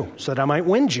as a Jew, so that I might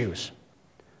win Jews.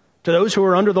 To those who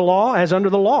are under the law, as under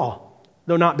the law,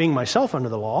 though not being myself under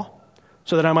the law,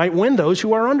 so that I might win those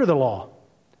who are under the law.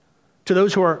 To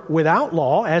those who are without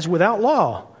law, as without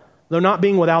law, though not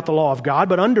being without the law of God,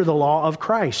 but under the law of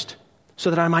Christ, so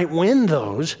that I might win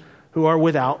those who are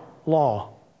without law.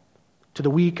 To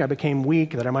the weak I became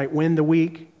weak, that I might win the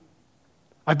weak.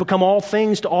 I've become all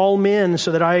things to all men,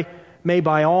 so that I may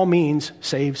by all means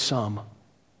save some.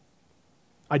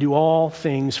 I do all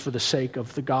things for the sake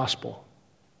of the gospel.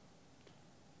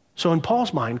 So in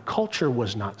Paul's mind, culture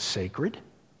was not sacred.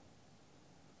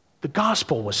 The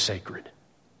gospel was sacred.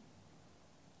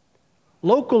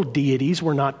 Local deities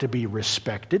were not to be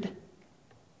respected.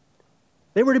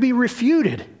 They were to be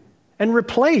refuted and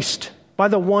replaced by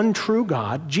the one true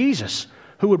God, Jesus,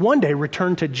 who would one day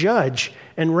return to judge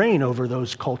and reign over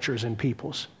those cultures and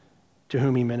peoples to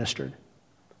whom he ministered.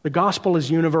 The gospel is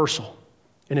universal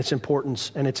in its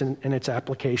importance and its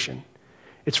application.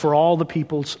 It's for all the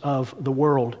peoples of the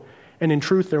world. And in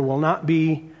truth, there will not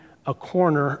be a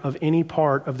corner of any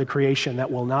part of the creation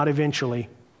that will not eventually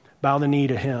bow the knee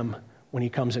to him when he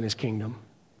comes in his kingdom.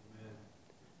 Amen.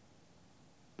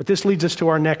 But this leads us to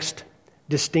our next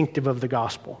distinctive of the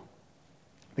gospel.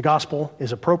 The gospel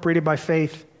is appropriated by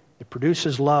faith. It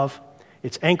produces love.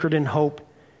 It's anchored in hope.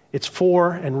 It's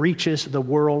for and reaches the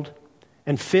world.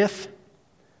 And fifth,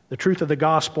 the truth of the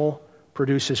gospel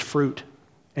produces fruit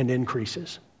and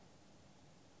increases.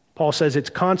 Paul says it's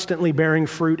constantly bearing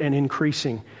fruit and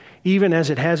increasing, even as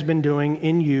it has been doing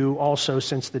in you also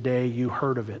since the day you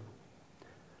heard of it.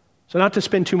 So not to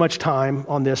spend too much time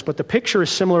on this, but the picture is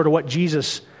similar to what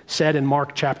Jesus said in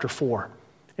Mark chapter 4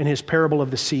 in his parable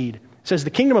of the seed. It says, the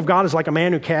kingdom of God is like a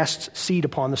man who casts seed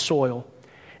upon the soil.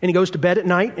 And he goes to bed at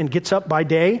night and gets up by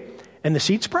day, and the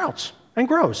seed sprouts and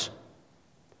grows.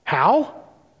 How?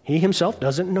 He himself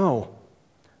doesn't know.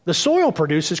 The soil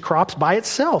produces crops by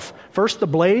itself. First the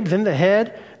blade, then the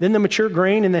head, then the mature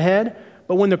grain in the head.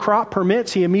 But when the crop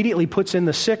permits, he immediately puts in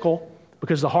the sickle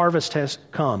because the harvest has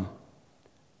come.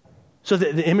 So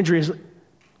the imagery is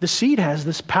the seed has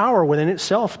this power within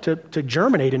itself to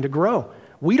germinate and to grow.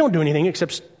 We don't do anything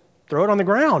except throw it on the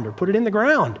ground or put it in the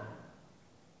ground.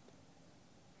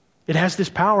 It has this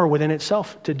power within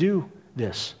itself to do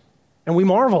this. And we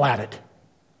marvel at it.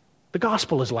 The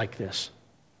gospel is like this.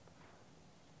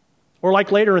 Or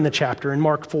like later in the chapter in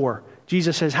Mark 4,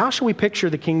 Jesus says, how shall we picture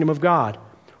the kingdom of God?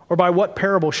 Or by what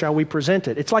parable shall we present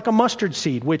it? It's like a mustard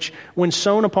seed, which when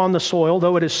sown upon the soil,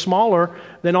 though it is smaller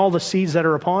than all the seeds that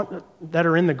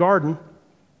are in the garden,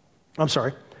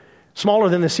 smaller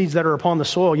than the seeds that are upon the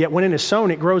soil, yet when it is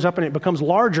sown, it grows up and it becomes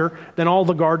larger than all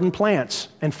the garden plants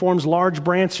and forms large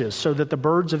branches so that the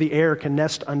birds of the air can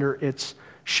nest under its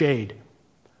shade.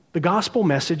 The gospel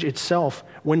message itself,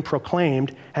 when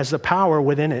proclaimed, has the power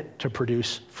within it to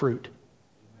produce fruit.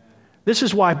 This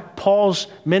is why Paul's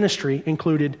ministry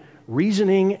included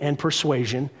reasoning and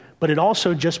persuasion, but it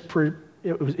also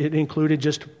it included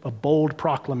just a bold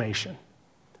proclamation,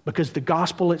 because the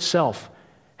gospel itself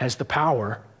has the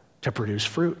power to produce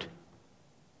fruit.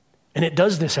 And it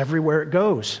does this everywhere it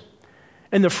goes.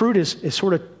 And the fruit is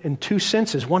sort of in two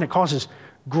senses. One, it causes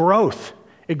growth.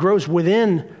 It grows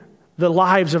within the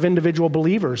lives of individual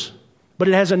believers. But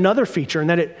it has another feature in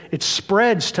that it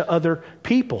spreads to other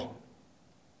people.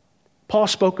 Paul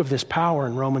spoke of this power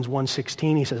in Romans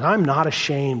 1:16. He says, I'm not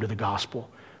ashamed of the gospel,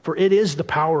 for it is the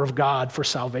power of God for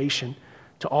salvation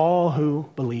to all who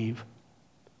believe.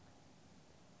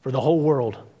 For the whole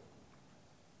world,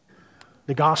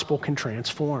 the gospel can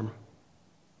transform.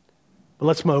 But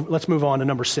let's move on to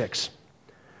number 6.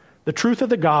 The truth of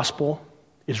the gospel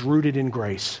is rooted in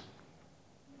grace.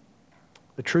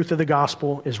 The truth of the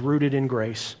gospel is rooted in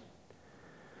grace.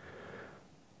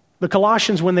 The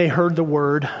Colossians, when they heard the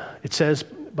word, it says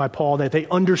by Paul that they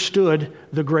understood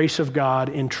the grace of God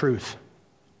in truth.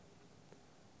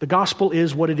 The gospel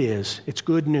is what it is. It's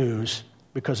good news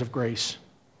because of grace.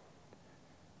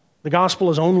 The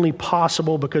gospel is only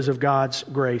possible because of God's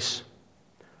grace.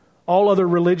 All other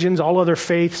religions, all other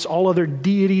faiths, all other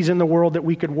deities in the world that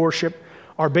we could worship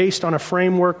are based on a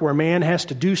framework where man has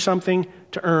to do something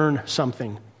to earn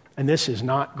something. And this is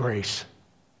not grace.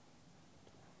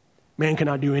 Man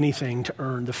cannot do anything to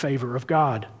earn the favor of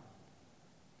God.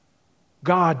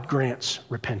 God grants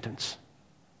repentance.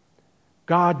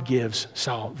 God gives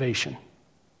salvation.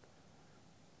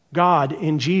 God,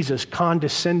 in Jesus,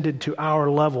 condescended to our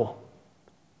level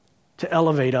to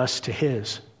elevate us to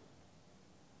His.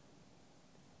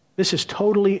 This is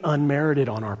totally unmerited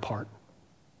on our part.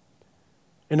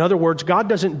 In other words, God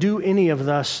doesn't do any of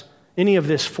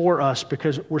this for us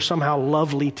because we're somehow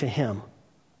lovely to Him.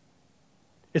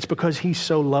 It's because He's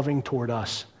so loving toward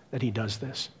us that He does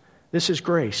this. This is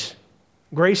grace.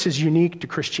 Grace is unique to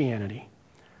Christianity.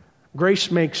 Grace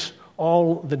makes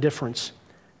all the difference.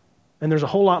 And there's a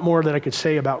whole lot more that I could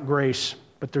say about grace,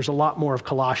 but there's a lot more of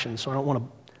Colossians, so I don't want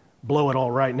to blow it all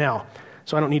right now.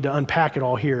 So I don't need to unpack it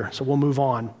all here. So we'll move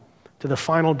on to the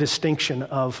final distinction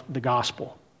of the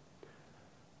gospel.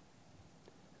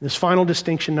 This final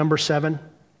distinction, number 7,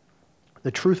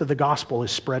 The truth of the gospel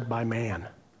is spread by man.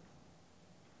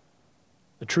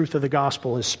 The truth of the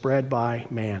gospel is spread by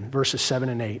man. Verses 7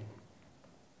 and 8.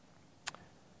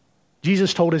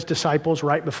 Jesus told his disciples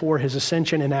right before his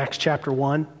ascension in Acts chapter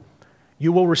 1,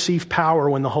 "You will receive power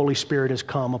when the Holy Spirit has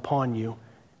come upon you."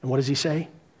 And what does he say?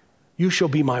 "You shall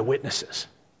be my witnesses."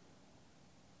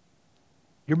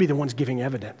 You'll be the ones giving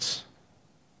evidence.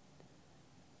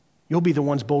 You'll be the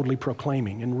ones boldly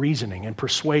proclaiming and reasoning and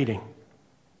persuading.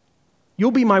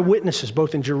 You'll be my witnesses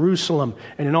both in Jerusalem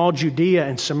and in all Judea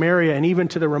and Samaria and even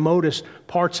to the remotest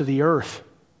parts of the earth.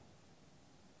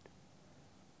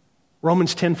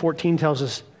 Romans 10:14 tells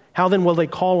us, "How then will they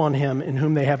call on him in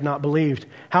whom they have not believed?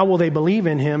 How will they believe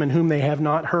in him in whom they have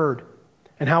not heard?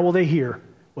 And how will they hear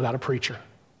without a preacher?"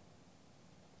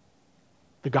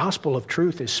 The gospel of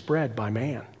truth is spread by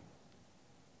man,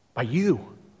 by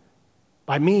you,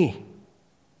 by me.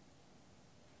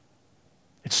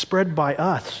 It's spread by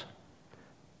us.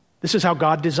 This is how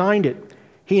God designed it.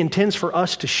 He intends for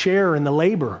us to share in the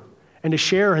labor and to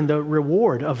share in the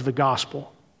reward of the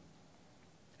gospel.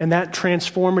 And that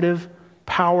transformative,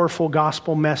 powerful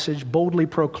gospel message, boldly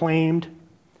proclaimed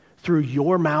through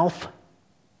your mouth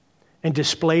and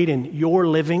displayed in your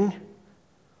living,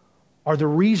 are the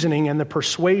reasoning and the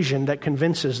persuasion that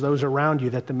convinces those around you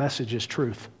that the message is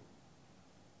truth.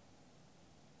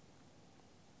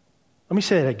 Let me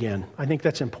say that again. I think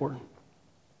that's important.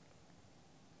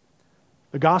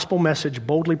 The gospel message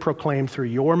boldly proclaimed through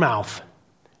your mouth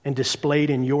and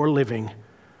displayed in your living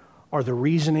are the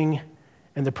reasoning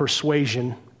and the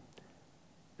persuasion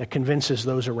that convinces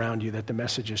those around you that the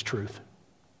message is truth.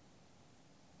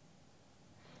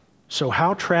 So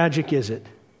how tragic is it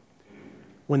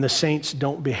when the saints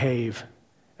don't behave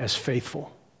as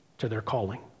faithful to their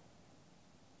calling?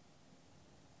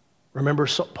 Remember,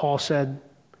 Paul said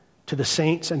to the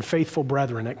saints and faithful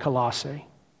brethren at Colossae.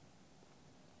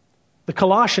 The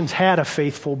Colossians had a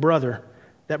faithful brother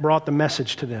that brought the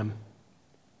message to them.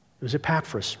 It was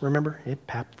Epaphras. Remember?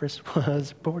 Epaphras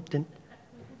was important.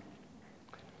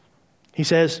 He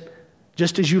says,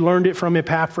 just as you learned it from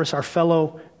Epaphras, our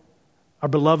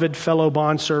beloved fellow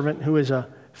bondservant, who is a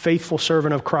faithful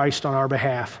servant of Christ on our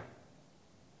behalf.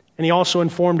 And he also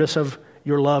informed us of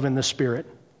your love in the Spirit.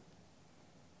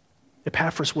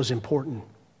 Epaphras was important.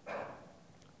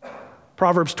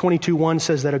 Proverbs 22:1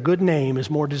 says that a good name is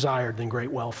more desired than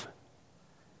great wealth.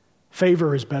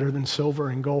 Favor is better than silver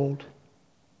and gold.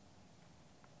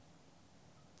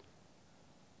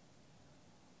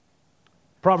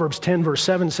 Proverbs 10 verse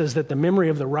 7 says that the memory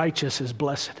of the righteous is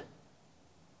blessed.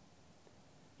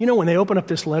 You know, when they opened up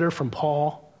this letter from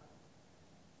Paul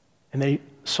and they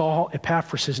saw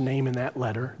Epaphras' name in that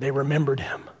letter, they remembered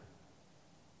him.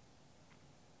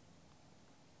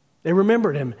 They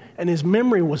remembered him, and his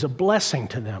memory was a blessing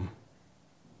to them.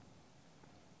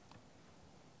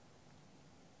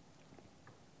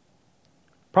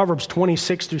 Proverbs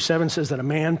 26 through 7 says that a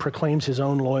man proclaims his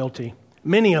own loyalty.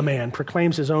 Many a man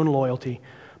proclaims his own loyalty,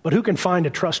 but who can find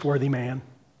a trustworthy man?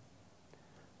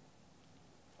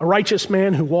 A righteous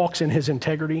man who walks in his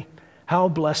integrity, how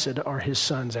blessed are his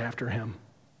sons after him.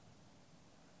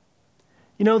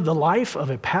 You know, the life of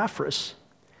Epaphras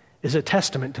is a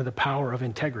testament to the power of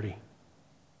integrity.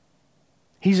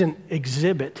 He's an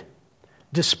exhibit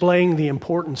displaying the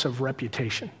importance of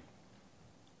reputation.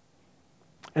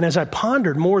 And as I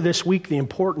pondered more this week the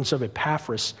importance of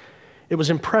Epaphras, it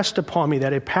was impressed upon me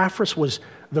that Epaphras was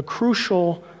the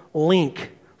crucial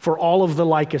link for all of the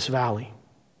Lycus Valley.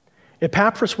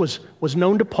 Epaphras was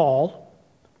known to Paul.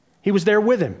 He was there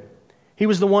with him. He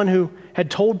was the one who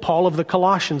had told Paul of the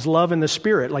Colossians' love in the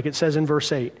Spirit, like it says in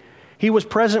verse 8. He was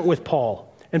present with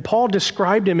Paul, and Paul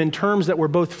described him in terms that were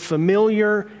both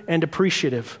familiar and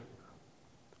appreciative.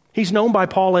 He's known by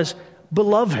Paul as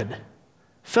beloved,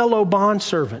 fellow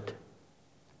bondservant,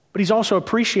 but he's also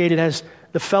appreciated as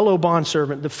the fellow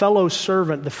bondservant, the fellow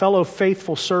servant, the fellow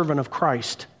faithful servant of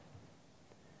Christ.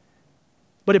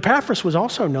 But Epaphras was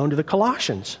also known to the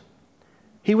Colossians.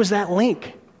 He was that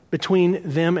link between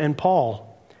them and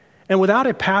Paul. And without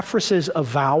Epaphras'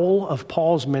 avowal of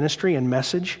Paul's ministry and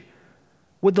message,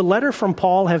 would the letter from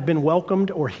Paul have been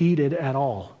welcomed or heeded at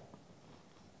all?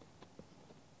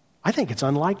 I think it's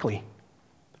unlikely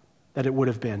that it would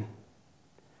have been.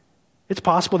 It's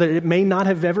possible that it may not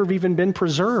have ever even been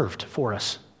preserved for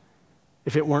us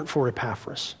if it weren't for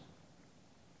Epaphras.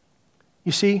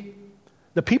 You see,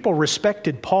 the people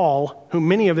respected Paul, whom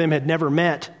many of them had never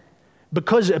met,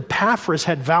 because Epaphras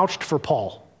had vouched for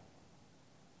Paul.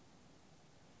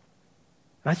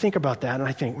 And I think about that and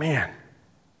I think, man,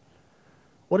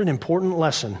 what an important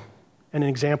lesson and an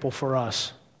example for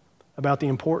us about the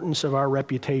importance of our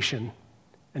reputation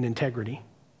and integrity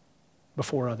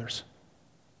before others?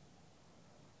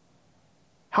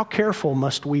 How careful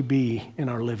must we be in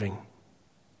our living?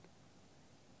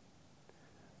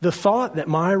 The thought that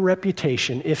my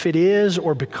reputation, if it is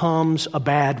or becomes a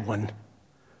bad one,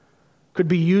 could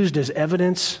be used as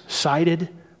evidence, cited,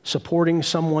 supporting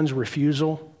someone's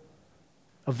refusal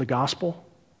of the gospel,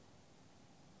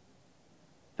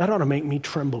 that ought to make me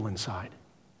tremble inside.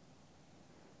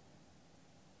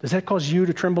 Does that cause you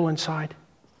to tremble inside?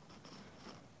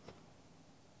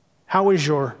 How is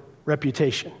your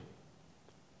reputation?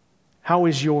 How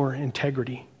is your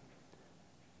integrity?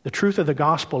 The truth of the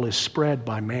gospel is spread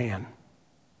by man.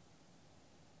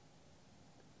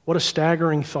 What a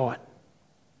staggering thought.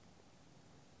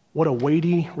 What a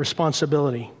weighty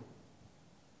responsibility.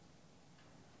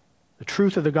 The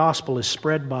truth of the gospel is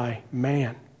spread by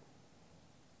man.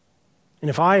 And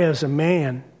if I, as a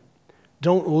man,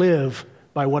 don't live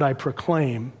by what I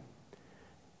proclaim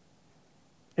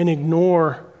and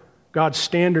ignore God's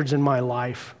standards in my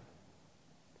life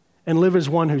and live as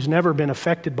one who's never been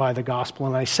affected by the gospel,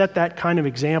 and I set that kind of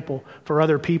example for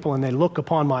other people and they look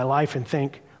upon my life and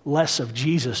think less of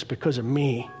Jesus because of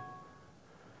me,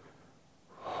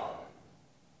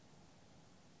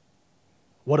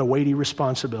 what a weighty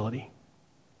responsibility.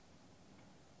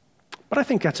 But I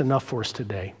think that's enough for us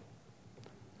today.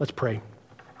 Let's pray.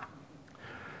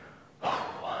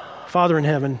 Father in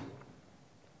heaven,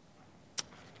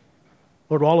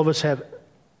 Lord, all of us have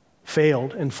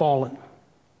failed and fallen.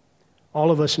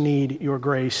 All of us need your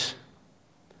grace.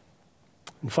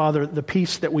 And Father, the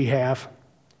peace that we have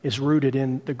is rooted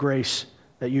in the grace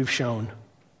that you've shown.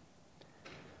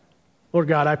 Lord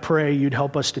God, I pray you'd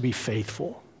help us to be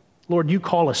faithful. Lord, you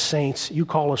call us saints. You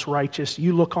call us righteous.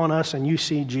 You look on us and you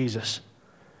see Jesus.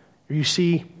 You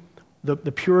see the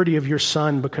purity of your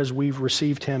Son because we've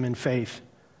received him in faith.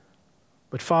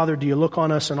 But Father, do you look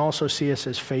on us and also see us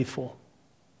as faithful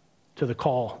to the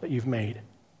call that you've made?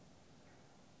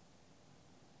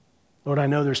 Lord, I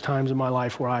know there's times in my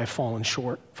life where I have fallen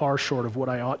short, far short of what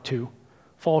I ought to,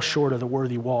 fall short of the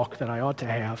worthy walk that I ought to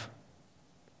have.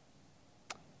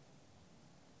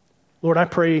 Lord, I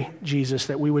pray, Jesus,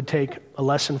 that we would take a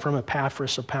lesson from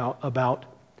Epaphras about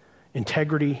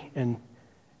integrity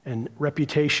and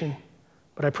reputation.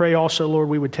 But I pray also, Lord,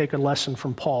 we would take a lesson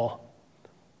from Paul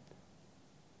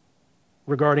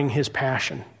regarding his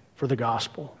passion for the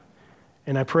gospel.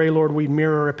 And I pray, Lord, we'd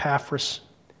mirror Epaphras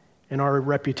in our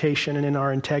reputation and in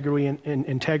our integrity,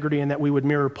 and that we would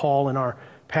mirror Paul in our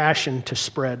passion to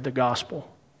spread the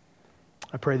gospel.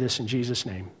 I pray this in Jesus'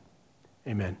 name.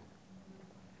 Amen.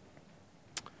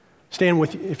 Stand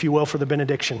with, if you will, for the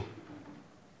benediction.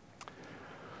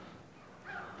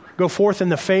 Go forth in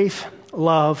the faith,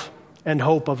 love, and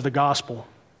hope of the gospel,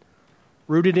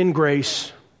 rooted in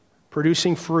grace,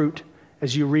 producing fruit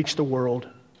as you reach the world,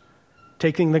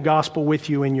 taking the gospel with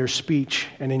you in your speech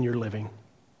and in your living.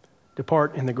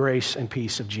 Depart in the grace and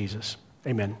peace of Jesus.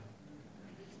 Amen.